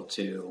be able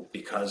to,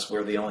 because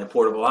we're the only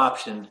portable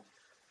option,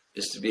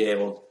 is to be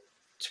able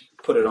to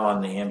put it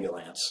on the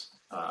ambulance,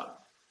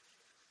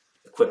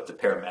 equip the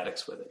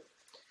paramedics with it.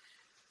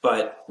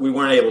 But we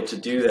weren't able to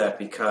do that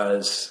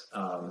because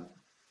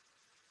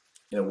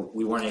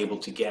we weren't able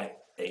to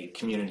get a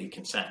community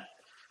consent,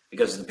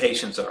 because the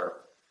patients are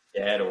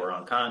dead or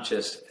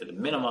unconscious at a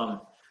minimum.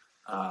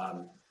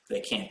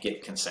 They can't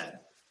get consent.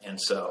 And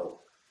so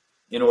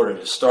in order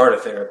to start a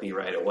therapy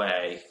right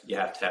away, you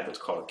have to have what's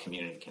called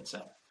community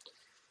consent.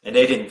 And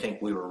they didn't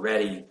think we were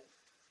ready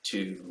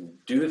to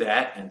do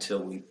that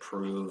until we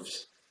proved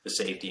the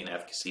safety and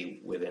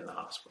efficacy within the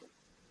hospital.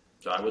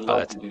 So I would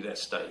love to do that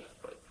study,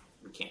 but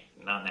we can't,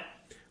 not now.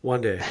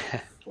 One day.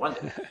 One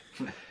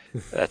day.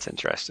 That's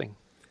interesting.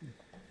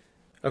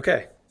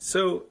 Okay.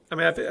 So, I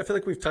mean, I feel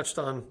like we've touched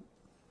on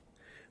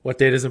what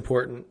data is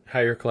important, how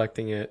you're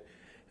collecting it.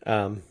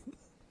 I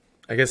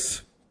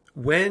guess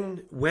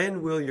when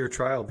will your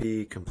trial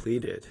be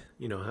completed?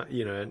 You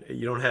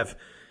don't have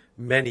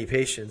many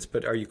patients,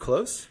 but are you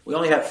close? We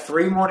only have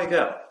 3 more to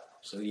go.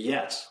 So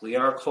yes, we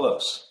are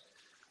close.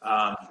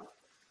 I'm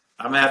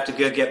going to have to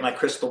go get my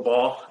crystal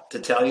ball to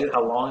tell you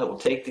how long it will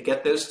take to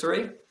get those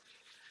 3.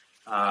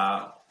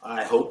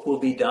 I hope we'll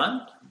be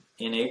done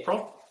in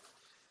April,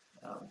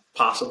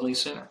 possibly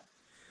sooner.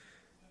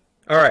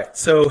 All right.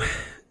 So,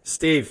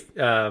 Steve,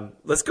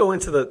 let's go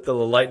into the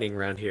lightning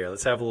round here.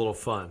 Let's have a little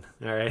fun.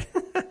 All right.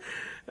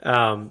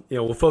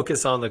 We'll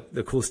focus on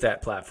the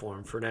CoolStat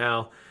platform for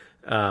now.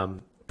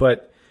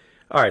 But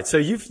all right, so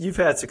you've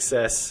had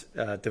success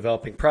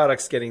developing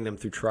products, getting them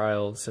through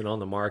trials and on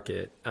the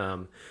market.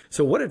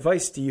 So what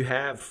advice do you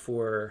have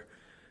for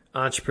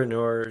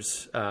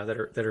entrepreneurs that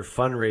are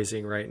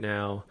fundraising right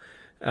now?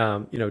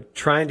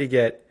 Trying to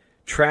get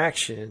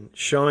traction,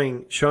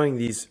 showing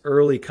these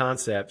early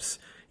concepts,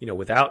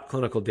 without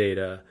clinical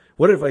data.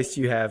 What advice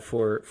do you have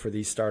for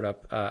these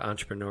startup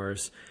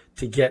entrepreneurs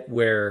to get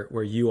where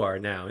you are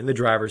now, in the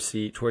driver's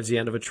seat, towards the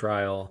end of a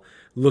trial,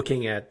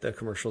 looking at the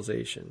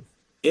commercialization?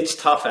 It's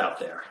tough out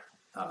there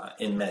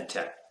in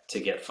medtech to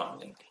get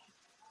funding.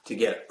 To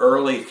get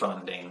early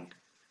funding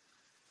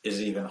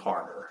is even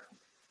harder.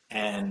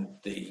 And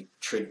the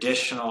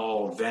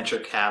traditional venture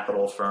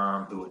capital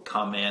firm who would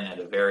come in at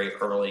a very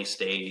early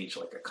stage,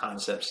 like a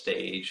concept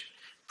stage,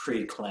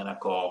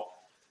 preclinical,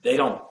 they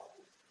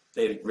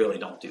really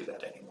don't do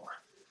that anymore.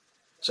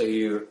 So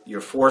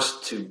you're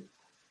forced to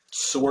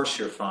source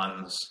your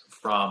funds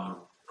from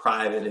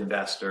private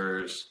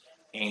investors,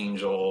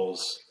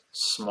 angels,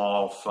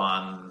 small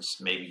funds,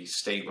 maybe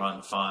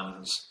state-run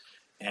funds,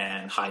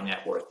 and high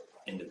net worth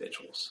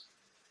individuals.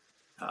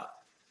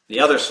 The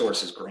other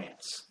source is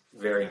grants,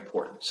 very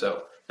important.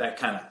 So that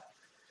kind of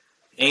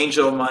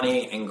angel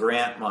money and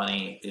grant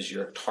money is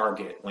your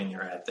target when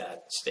you're at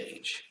that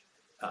stage.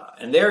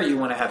 And there you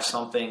want to have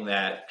something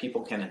that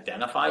people can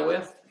identify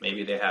with.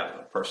 Maybe they have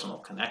a personal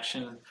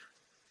connection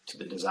to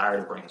the desire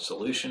to bring a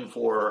solution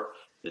for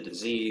the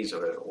disease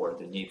or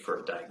the need for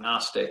a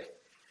diagnostic.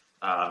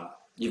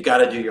 You've got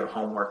to do your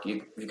homework.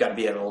 You've got to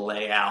be able to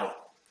lay out,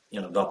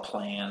 the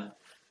plan,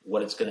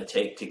 what it's going to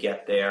take to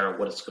get there,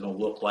 what it's going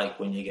to look like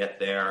when you get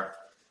there,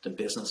 the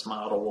business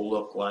model will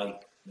look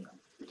like.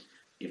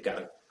 You've got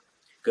to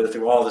go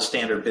through all the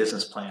standard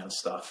business plan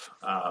stuff.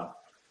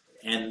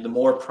 And the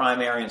more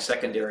primary and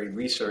secondary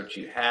research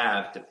you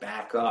have to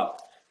back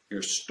up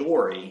your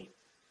story,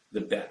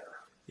 the better.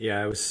 Yeah,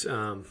 I was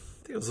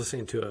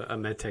listening to a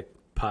MedTech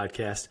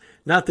podcast,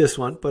 not this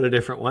one, but a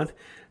different one.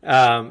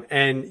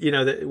 And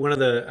one of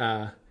the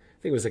I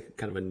think it was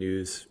kind of a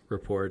news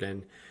report,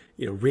 and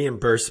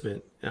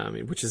reimbursement,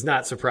 which is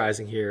not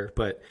surprising here,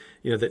 but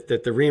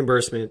that the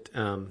reimbursement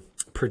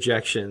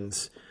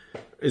projections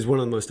is one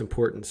of the most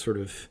important sort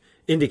of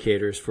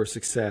indicators for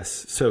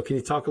success. So can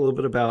you talk a little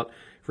bit about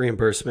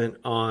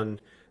reimbursement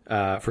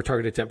for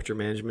targeted temperature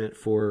management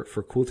for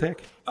CoolTech?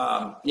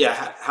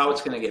 How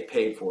it's going to get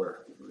paid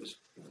for is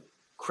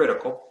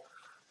critical.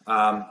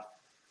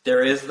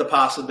 There is the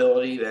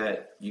possibility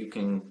that you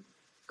can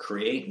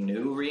create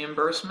new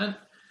reimbursement.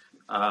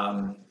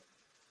 And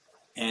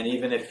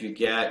even if you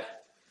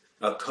get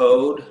a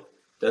code,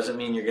 doesn't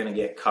mean you're going to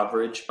get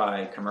coverage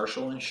by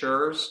commercial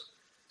insurers.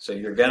 So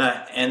you're going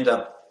to end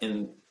up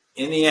in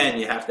the end,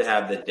 you have to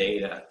have the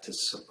data to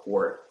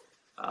support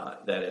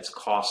that it's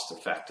cost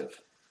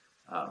effective.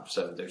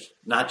 So there's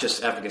not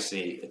just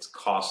efficacy, it's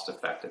cost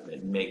effective.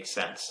 It makes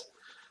sense.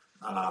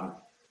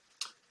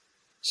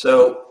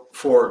 So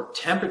for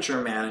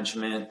temperature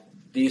management,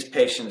 these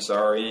patients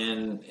are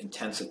in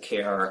intensive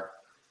care.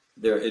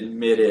 They're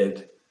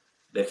admitted.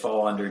 They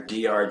fall under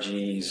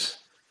DRGs.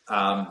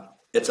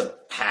 It's a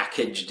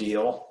package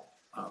deal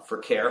for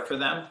care for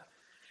them.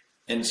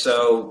 And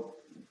so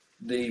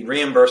the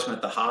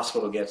reimbursement the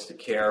hospital gets to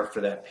care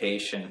for that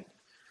patient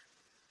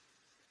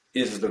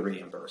is the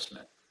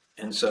reimbursement.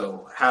 And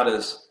so how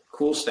does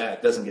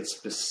CoolStack doesn't get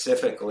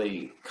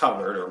specifically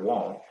covered or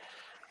won't,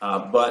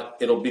 but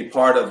it'll be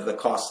part of the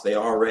costs they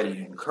already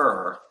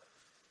incur,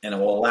 and it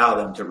will allow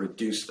them to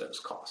reduce those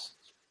costs.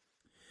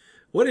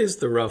 What is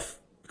the rough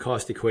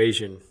cost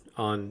equation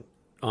on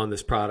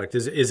this product?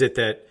 Is it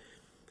that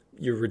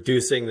you're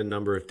reducing the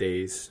number of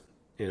days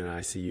in an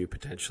ICU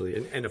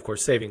potentially, and of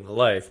course saving the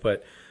life,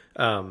 but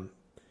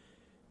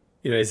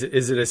is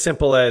it as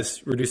simple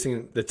as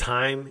reducing the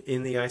time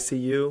in the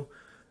ICU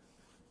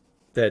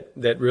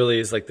that really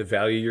is like the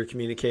value you're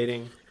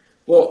communicating?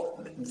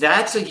 Well,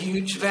 that's a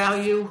huge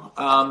value.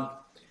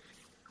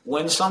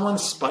 When someone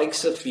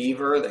spikes a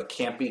fever that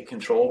can't be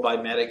controlled by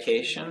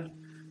medication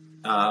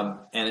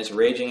and is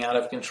raging out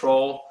of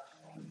control,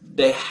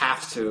 they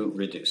have to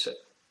reduce it.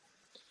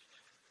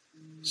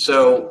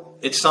 So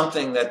it's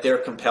something that they're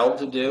compelled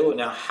to do.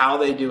 Now, how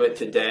they do it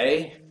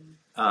today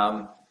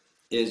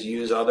is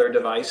use other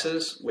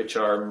devices, which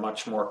are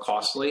much more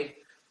costly.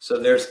 So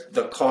there's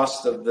the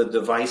cost of the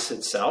device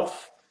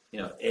itself,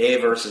 A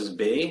versus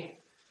B.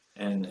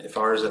 And if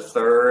ours is a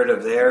third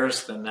of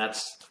theirs, then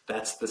that's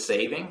the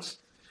savings.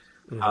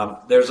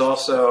 Mm-hmm. There's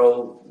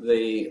also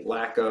the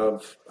lack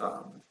of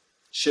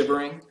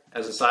shivering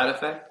as a side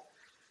effect,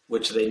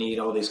 which they need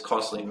all these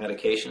costly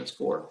medications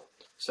for.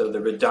 So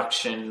the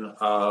reduction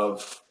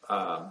of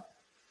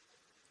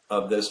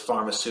those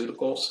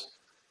pharmaceuticals.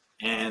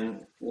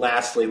 And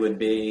lastly would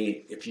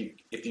be if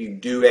you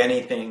do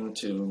anything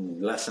to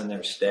lessen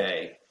their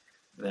stay,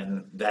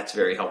 then that's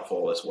very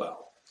helpful as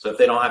well. So if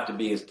they don't have to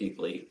be as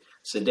deeply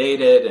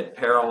sedated and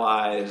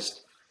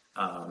paralyzed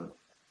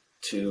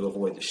to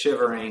avoid the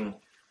shivering,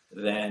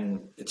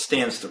 then it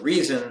stands to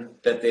reason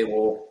that they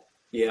will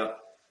be out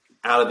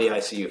of the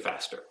ICU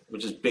faster,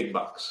 which is big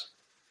bucks.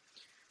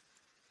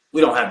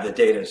 We don't have the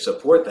data to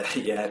support that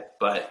yet,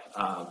 but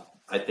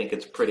I think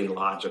it's pretty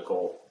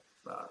logical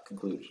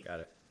conclusion.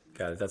 Got it.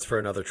 That's for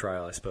another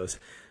trial, I suppose.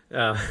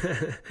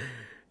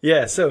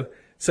 Yeah. So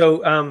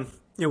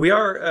we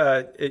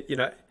are,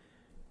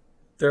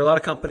 there are a lot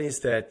of companies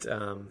that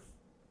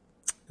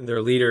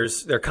their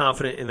leaders, they're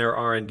confident in their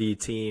R&D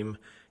team,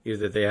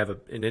 either they have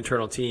an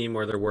internal team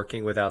or they're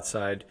working with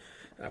outside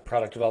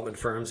product development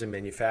firms and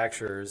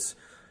manufacturers.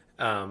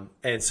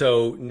 And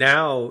so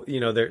now,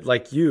 they're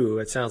like you,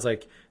 it sounds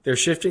like they're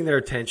shifting their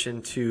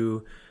attention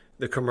to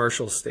the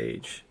commercial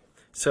stage.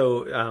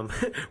 So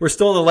we're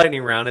still in the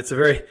lightning round. It's a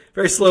very,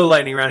 very slow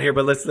lightning round here,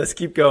 but let's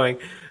keep going.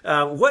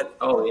 What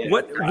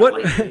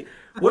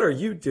are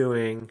you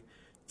doing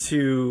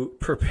to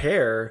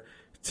prepare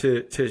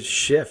to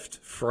shift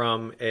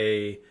from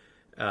a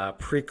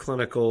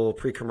preclinical,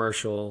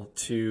 pre-commercial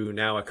to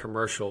now a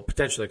commercial,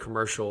 potentially a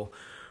commercial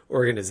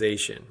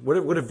organization?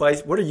 What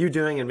advice? What are you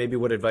doing, and maybe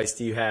what advice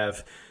do you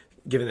have,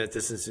 given that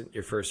this isn't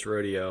your first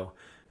rodeo,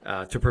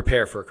 to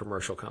prepare for a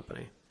commercial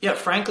company? Yeah,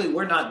 frankly,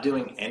 we're not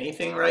doing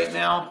anything right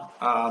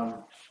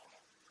now.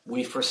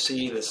 We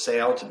foresee the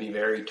sale to be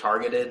very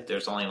targeted.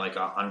 There's only like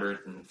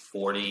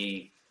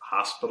 140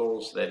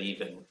 hospitals that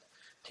even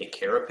take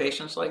care of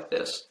patients like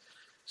this.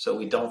 So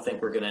we don't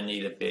think we're going to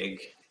need a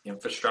big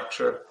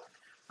infrastructure.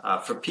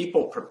 For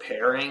people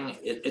preparing,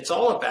 it's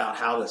all about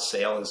how the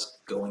sale is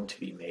going to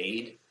be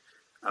made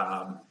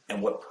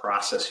and what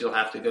process you'll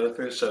have to go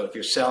through. So if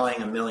you're selling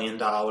 $1 million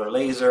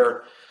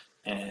laser,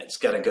 and it's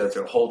got to go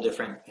through a whole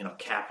different,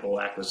 capital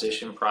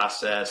acquisition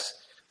process.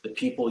 The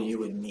people you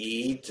would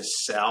need to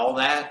sell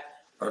that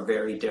are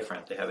very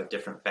different. They have a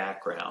different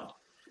background.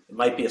 It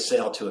might be a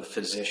sale to a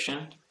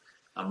physician.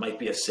 It might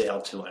be a sale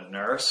to a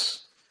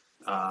nurse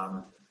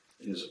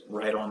who's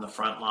right on the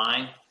front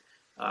line.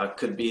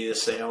 Could be a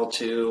sale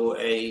to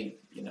a,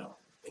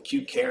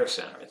 acute care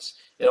center.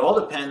 It all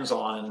depends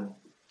on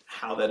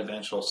how that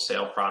eventual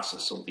sale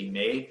process will be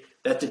made.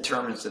 That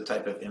determines the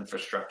type of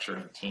infrastructure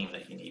and team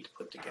that you need to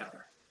put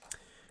together.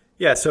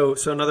 Yeah. So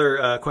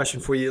another question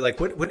for you, like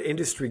what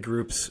industry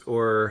groups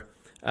or,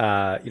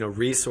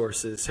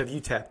 resources have you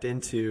tapped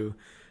into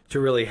to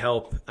really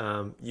help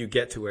you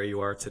get to where you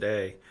are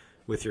today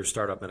with your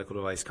startup medical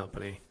device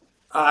company?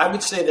 I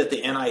would say that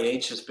the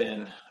NIH has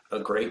been a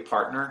great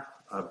partner,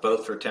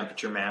 both for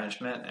temperature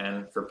management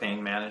and for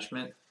pain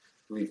management.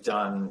 We've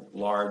done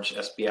large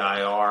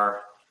SBIR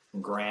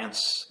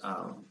grants,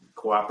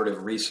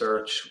 cooperative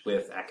research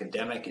with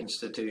academic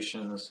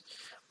institutions.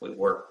 We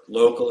work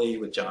locally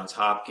with Johns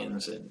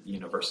Hopkins and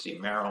University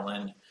of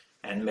Maryland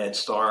and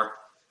MedStar,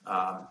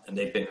 and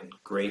they've been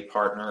great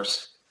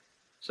partners.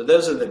 So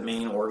those are the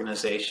main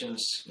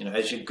organizations.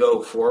 As you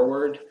go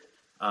forward,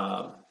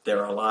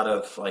 there are a lot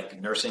of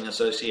nursing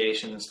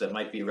associations that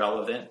might be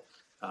relevant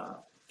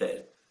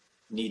that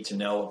need to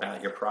know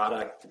about your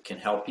product, that can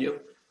help you.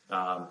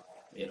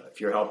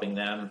 If you're helping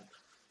them,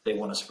 they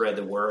want to spread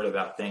the word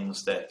about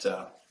things that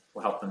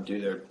will help them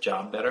do their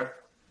job better.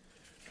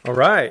 All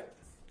right.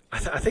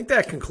 I think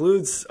that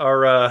concludes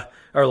our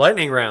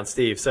lightning round,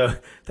 Steve. So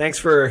thanks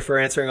for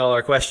answering all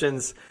our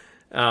questions.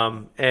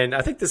 And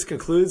I think this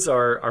concludes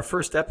our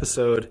first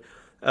episode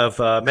of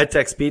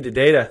MedTech Speed to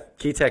Data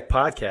Key Tech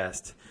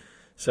podcast.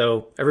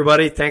 So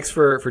everybody, thanks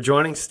for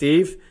joining.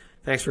 Steve,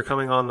 thanks for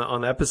coming on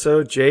the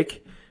episode.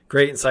 Jake,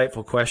 great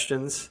insightful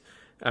questions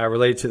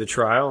related to the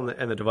trial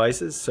and the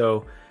devices.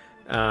 So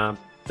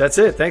that's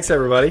it. Thanks,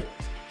 everybody.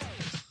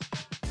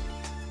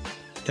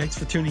 Thanks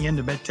for tuning in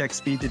to MedTech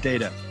Speed to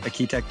Data, a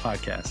KeyTech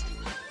podcast.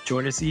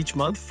 Join us each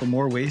month for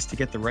more ways to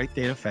get the right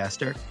data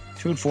faster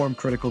to inform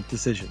critical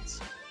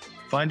decisions.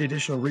 Find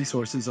additional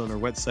resources on our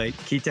website,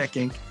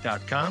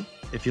 keytechinc.com.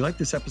 If you like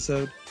this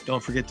episode,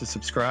 don't forget to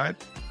subscribe,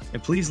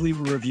 and please leave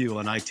a review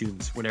on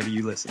iTunes whenever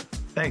you listen.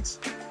 Thanks.